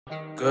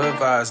Good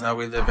vibes, now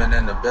we living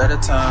in the better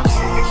times.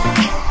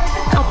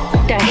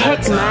 What the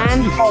heck,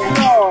 man?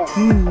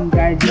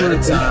 Guys,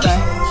 Better times.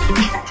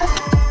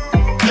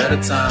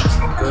 Better times.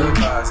 Good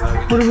vibes, now we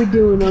what are we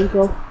doing,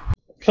 Uncle?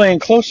 Playing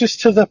closest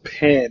to the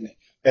pin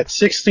at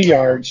 60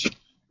 yards.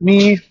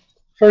 Me,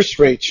 first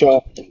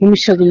Rachel. Let me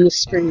show them the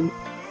screen.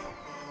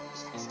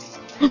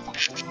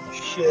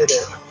 Shit.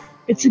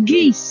 It's a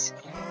geese.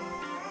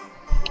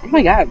 Oh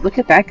my god, look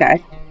at that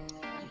guy.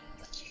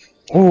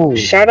 Oh,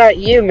 Shout out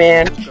you,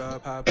 man.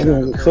 I'm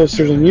gonna get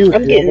closer than you.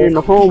 I'm getting in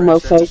the hole,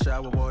 mofo.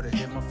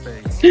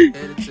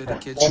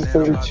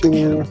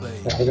 132.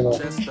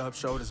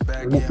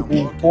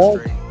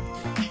 Here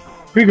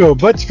we go,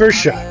 Butts first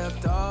shot.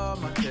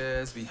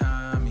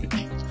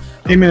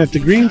 Aiming at the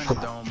green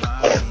flag.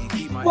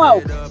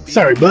 Whoa.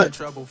 Sorry, Butt.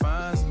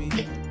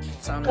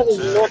 That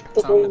is not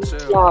the green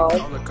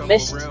flag.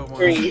 Missed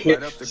green.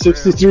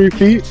 63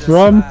 feet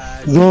from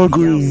the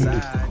green.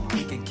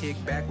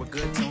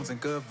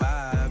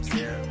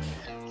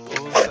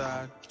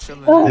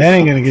 That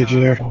ain't gonna get you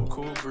there.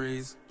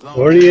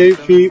 48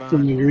 feet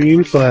from the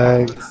green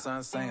flag.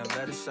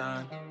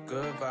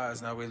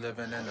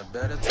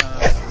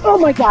 Oh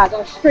my god, that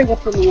was straight up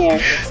from the air.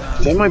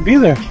 That might be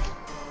there.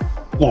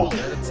 No.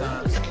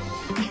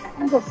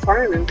 I'm go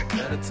farming.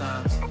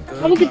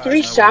 Only get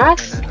 3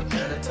 shots?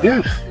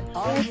 Yeah.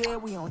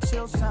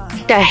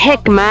 The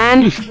heck,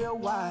 man?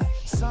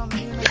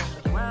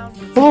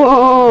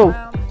 Whoa!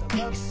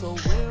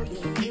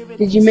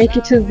 Did you make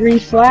it to the green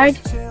flag?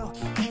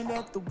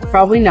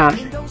 Probably not.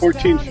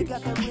 14 feet.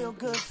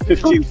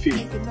 15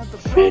 feet.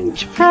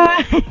 French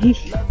fries!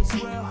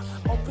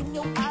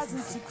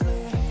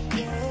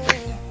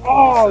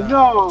 Oh,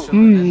 no!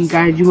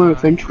 Guys, you want a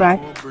french fry?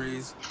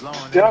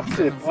 Stuffed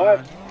it,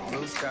 what?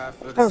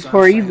 That was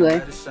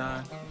horrible.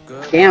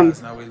 Damn. Oh,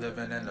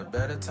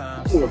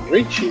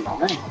 Rachie,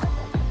 man.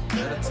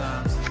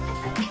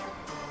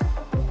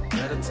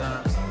 Better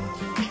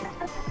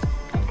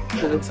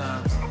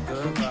times,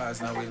 good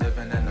vibes, now we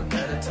living in the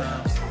better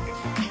times.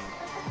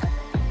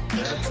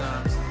 Better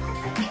times.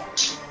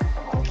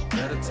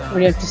 Better times. What do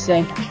you have to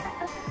say?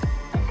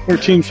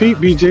 14 feet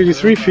beats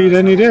 83 feet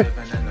any day.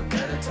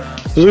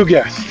 Blue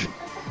guest.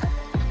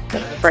 The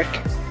frick.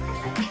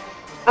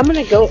 I'm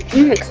gonna club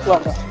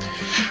up.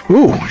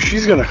 Ooh,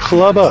 she's gonna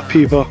club up,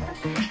 people.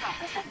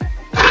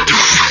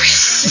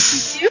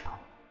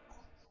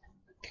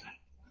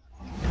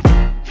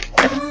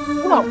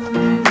 Whoa.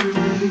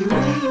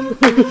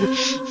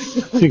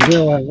 You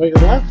go on right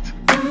left?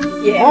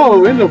 Yeah.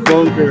 Oh, in the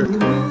bunker.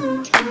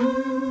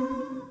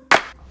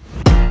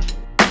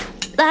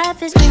 Life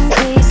has been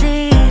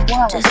crazy.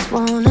 Just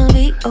wanna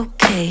be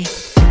okay.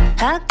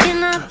 How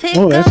can I pick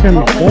Oh, that's up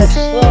gonna be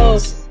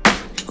pieces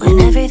when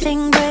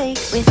everything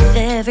breaks with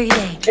every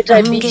day? Did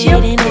I beat you?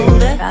 Getting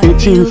older, I 18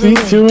 feel feet,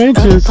 the 2 weight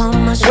inches.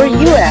 upon my Where you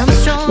shoulders. at? I'm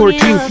strong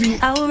 14 enough. feet.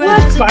 I'll What?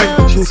 rise 5 above.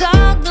 inches. It's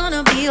all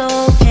gonna be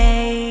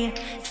okay.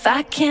 If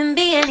I can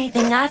be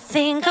anything, I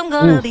think I'm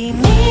gonna be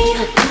me.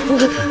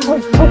 Oh,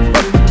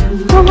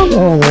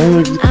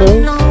 only I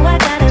close. know I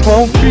gotta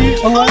 12 feet,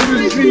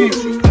 11 feet.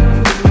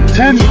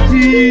 10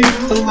 feet,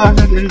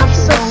 11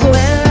 inches.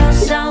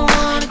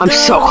 I'm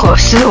so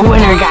close to the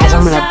winner, guys.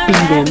 I'm gonna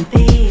beat him.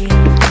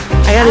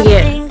 I gotta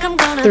get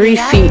 3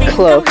 feet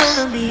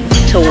close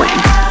to win.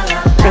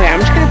 Okay, I'm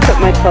just gonna put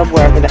my club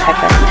wherever the heck I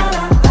want.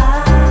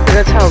 Because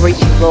that's how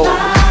Rachie rolls.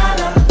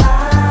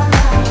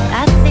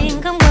 I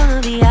think I'm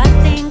gonna be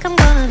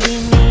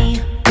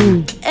me.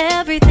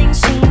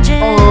 Everything's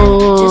changing.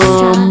 Just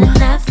trying to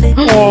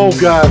navigate. Oh,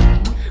 God.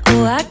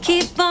 Oh, I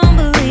keep on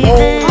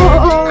believing.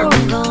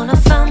 I'm gonna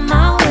find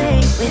my way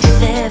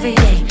with every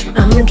day.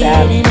 I'm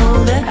getting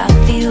older. I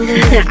feel the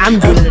weight I'm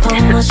good at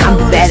upon my it. shoulders.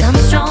 I'm better. I'm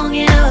strong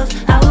enough.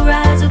 I'll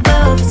rise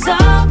above. It's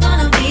all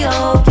gonna be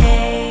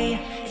okay.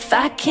 If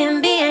I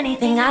can be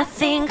anything, I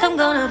think I'm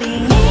gonna be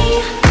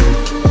me.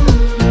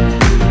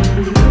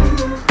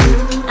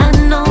 I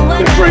know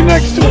I It's right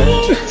next to it.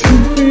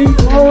 15 feet.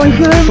 Oh my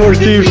god.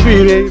 14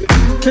 feet, 8.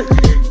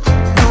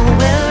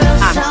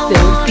 I'm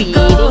still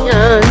beating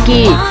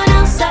Unky.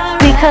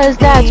 Because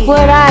that's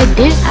what I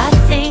did. I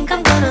think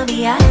I'm gonna be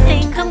me.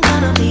 I'm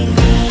gonna be me.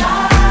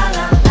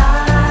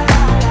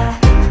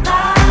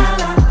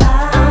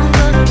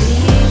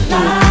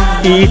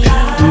 Eat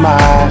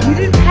my. You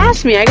didn't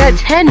pass me. I got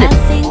 10. I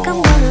think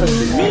I'm gonna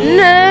be me.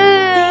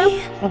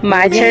 No.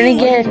 My turn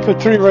again. Put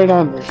 3 right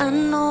on there. I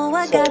know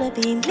I gotta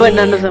be me. But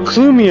none of them.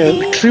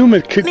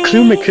 Kluma could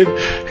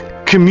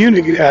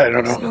communicate. I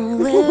don't know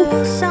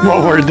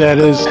what word that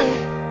is. I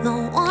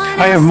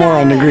have more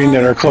on the green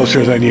that are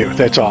closer than you.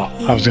 That's all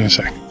I was gonna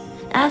say.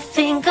 I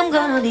think I'm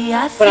gonna be.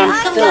 But I'm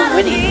still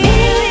winning.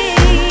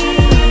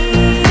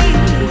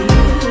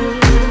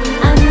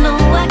 I know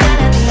I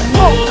gotta be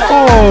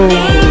Oh.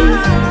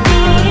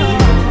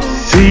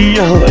 See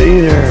you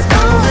later.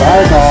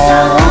 Bye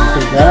bye.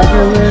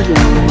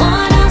 Congratulations.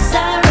 What else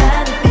I'd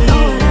rather be.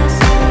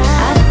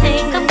 I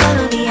think I'm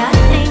gonna be me.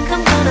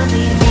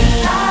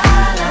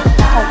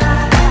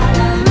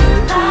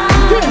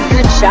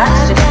 Good shots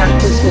just not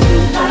this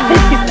movie.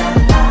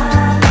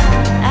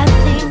 I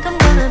think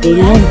They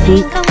don't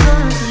think.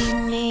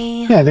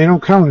 Yeah, they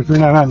don't count if you're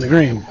not on the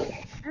green.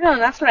 I know,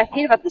 that's what I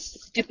hate about this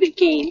stupid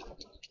game.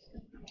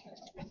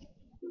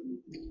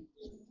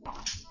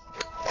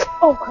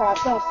 Oh crap,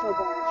 that was so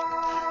bad.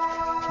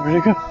 Where'd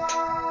it go?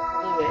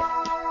 Blew it.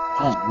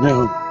 Oh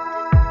no.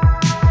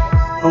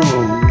 Oh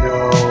no.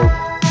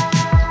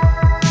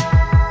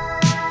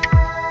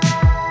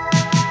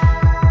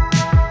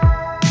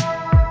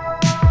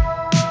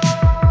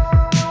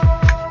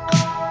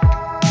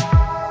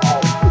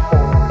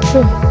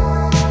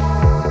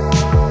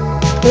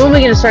 When are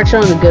we gonna start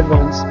showing the good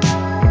ones?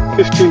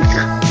 15.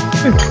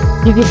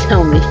 You can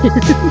tell me.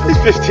 It's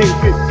 15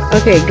 feet.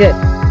 Okay, good.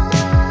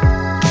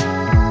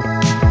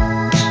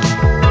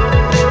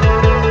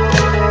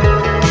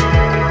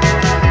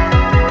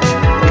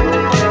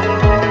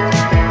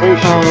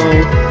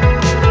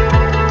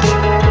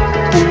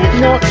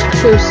 Not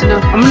close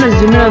enough. I'm gonna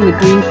zoom in on the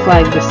green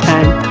flag this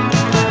time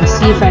and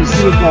see if I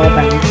see a ball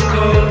bounce.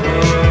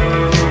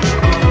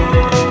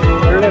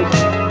 There it is.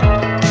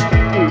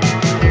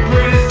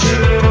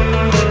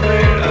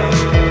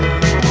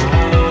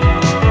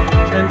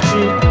 10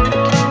 feet.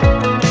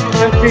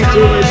 10 feet,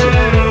 2 inches.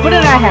 What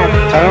did I have?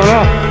 I don't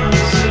know.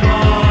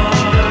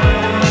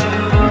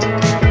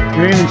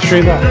 You're aiming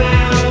straight left.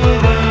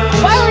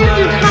 Why were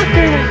you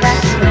talking like that?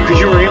 Because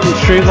you were aiming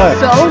straight left.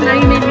 So now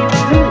you made me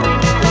ruin it.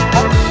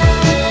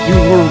 You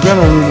were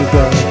gonna ruin it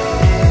that way.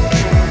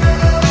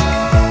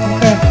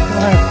 Okay,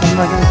 alright, I'm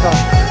not gonna talk.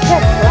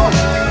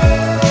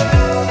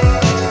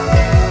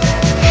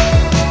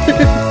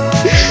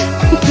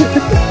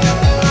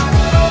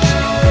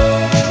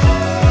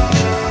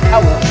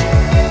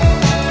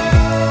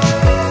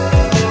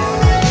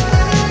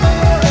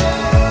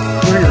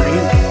 Where you're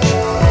aiming.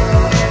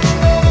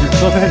 Your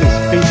club head is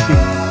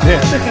facing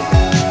there.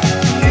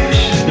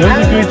 That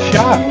was a good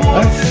shot.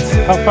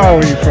 How far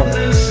were you from it?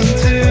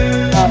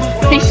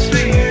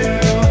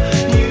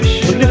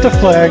 Look at the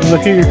flag,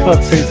 look at your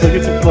club face, look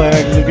at the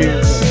flag, look at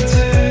your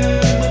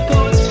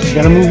club. You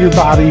gotta move your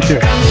body too.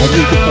 Look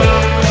at the club.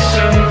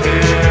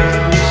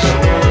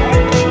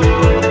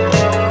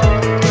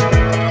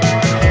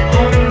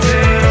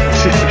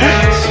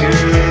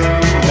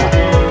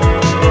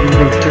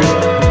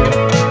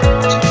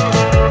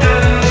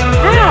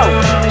 Ow!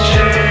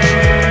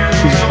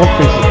 Your club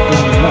face is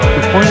pointing up.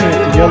 You're pointing at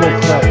the yellow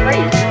flag.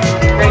 Right.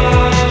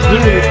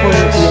 Literally you're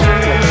pointing at the yellow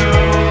flag.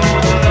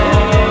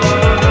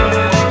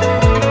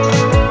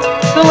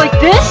 So like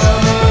this?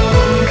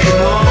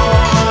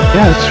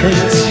 Yeah, that's right.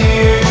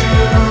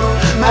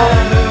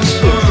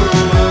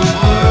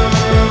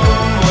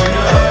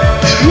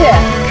 Yeah.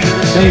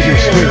 That was your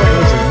swing.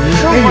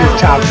 Maybe you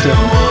topped it.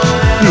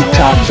 You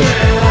topped it.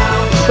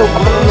 So I'm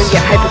gonna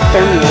get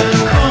hypothermia.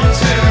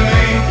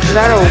 Is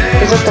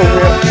that the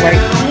real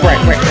right?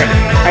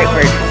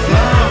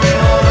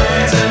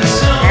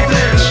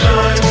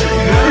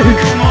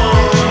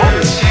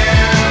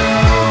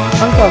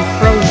 I'm going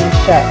frozen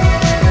shut.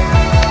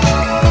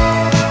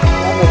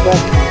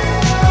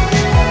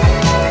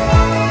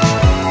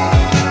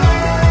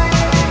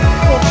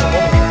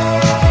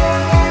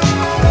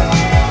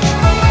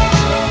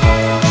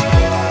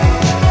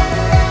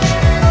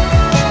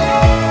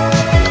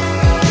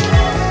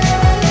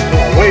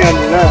 Way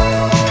under that.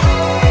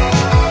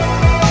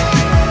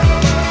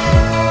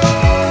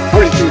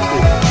 42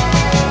 feet.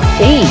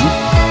 Dang.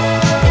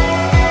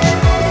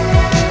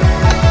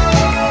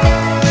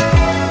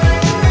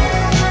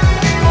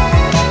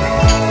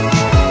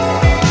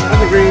 On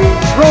the green.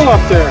 Roll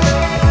up there.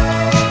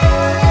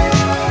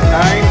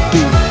 9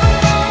 feet.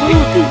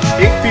 8 feet.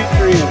 8 feet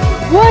 3 inches.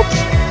 What?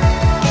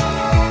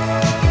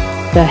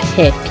 The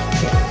heck?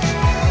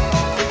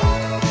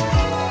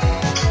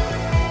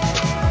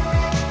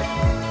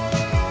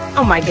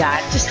 Oh my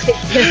god, just hit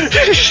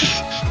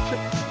this.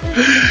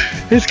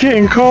 It's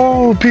getting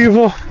cold,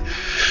 people.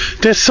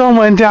 The sun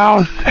went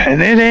down,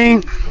 and it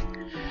ain't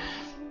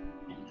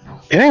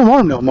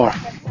warm no more.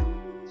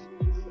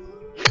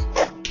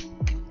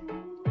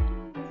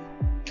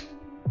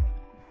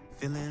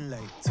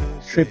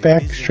 Straight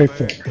back, straight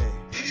forward.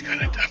 She's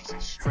gonna duck.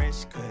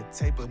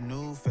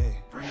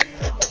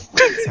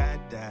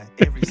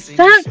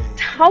 Stop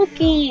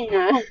talking.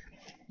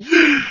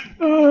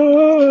 I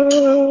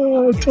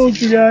told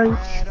you guys.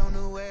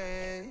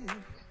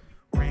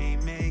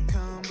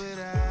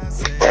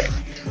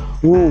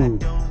 Ooh,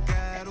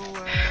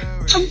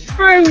 I'm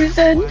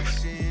frozen.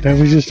 that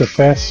was just a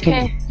fast one.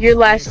 Okay, your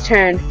last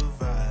turn.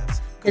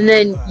 And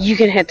then you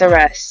can hit the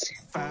rest.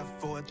 5,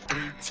 4, 3,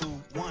 2,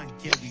 1.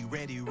 Yeah, we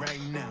ready right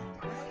now.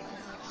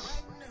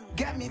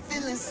 Got me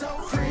feeling so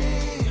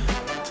free,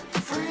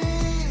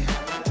 free.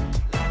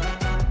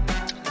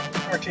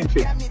 14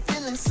 feet. Got me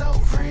feeling so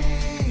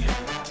free,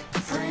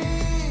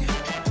 free.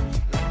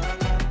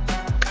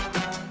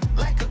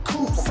 Like a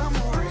cool summer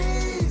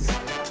breeze,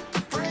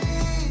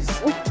 breeze.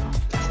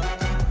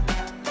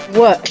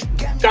 What?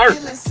 Dark.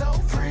 Feeling so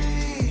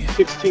free,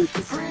 16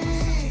 feet. free.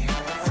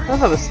 I thought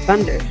that was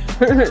thunder.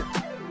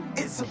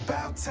 It's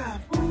about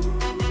time.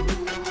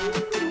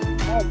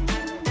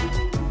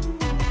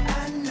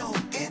 I know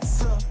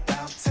it's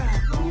about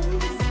time.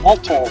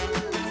 Not tall.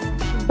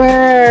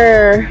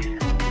 Brr.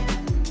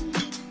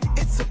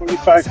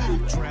 25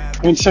 feet.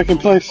 In second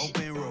place.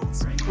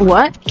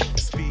 What?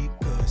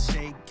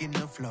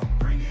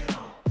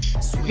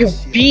 You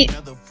beat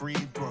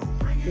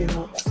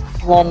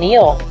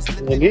Laniel.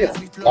 Laniel.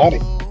 Lottie.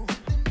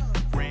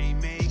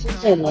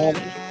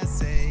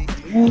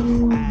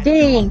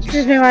 Dang, you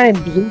just made my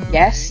blue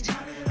guest.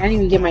 I didn't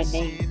even get my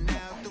name.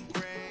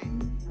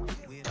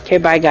 Okay,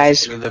 bye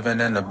guys. We're living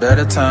in the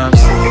better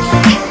times.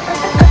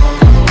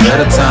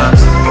 Better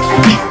times.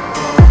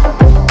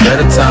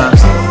 Better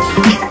times.